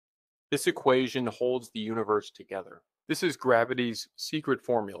This equation holds the universe together. This is gravity's secret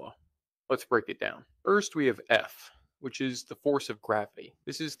formula. Let's break it down. First, we have F, which is the force of gravity.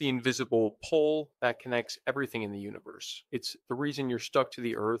 This is the invisible pull that connects everything in the universe. It's the reason you're stuck to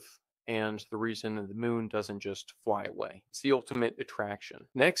the Earth and the reason the moon doesn't just fly away. It's the ultimate attraction.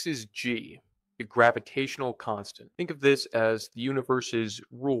 Next is G, the gravitational constant. Think of this as the universe's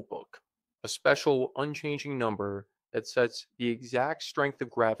rule book, a special unchanging number that sets the exact strength of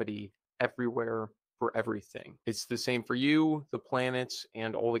gravity everywhere for everything. It's the same for you, the planets,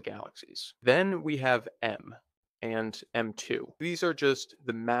 and all the galaxies. Then we have M and M2. These are just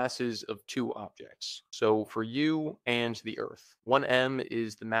the masses of two objects. So for you and the Earth, one M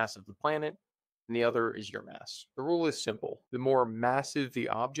is the mass of the planet, and the other is your mass. The rule is simple. The more massive the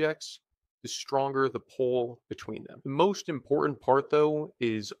objects, the stronger the pull between them. The most important part, though,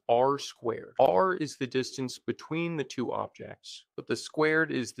 is r squared. R is the distance between the two objects, but the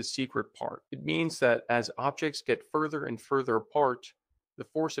squared is the secret part. It means that as objects get further and further apart, the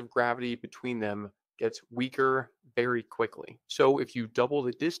force of gravity between them gets weaker very quickly. So if you double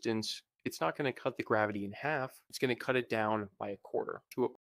the distance, it's not going to cut the gravity in half, it's going to cut it down by a quarter to a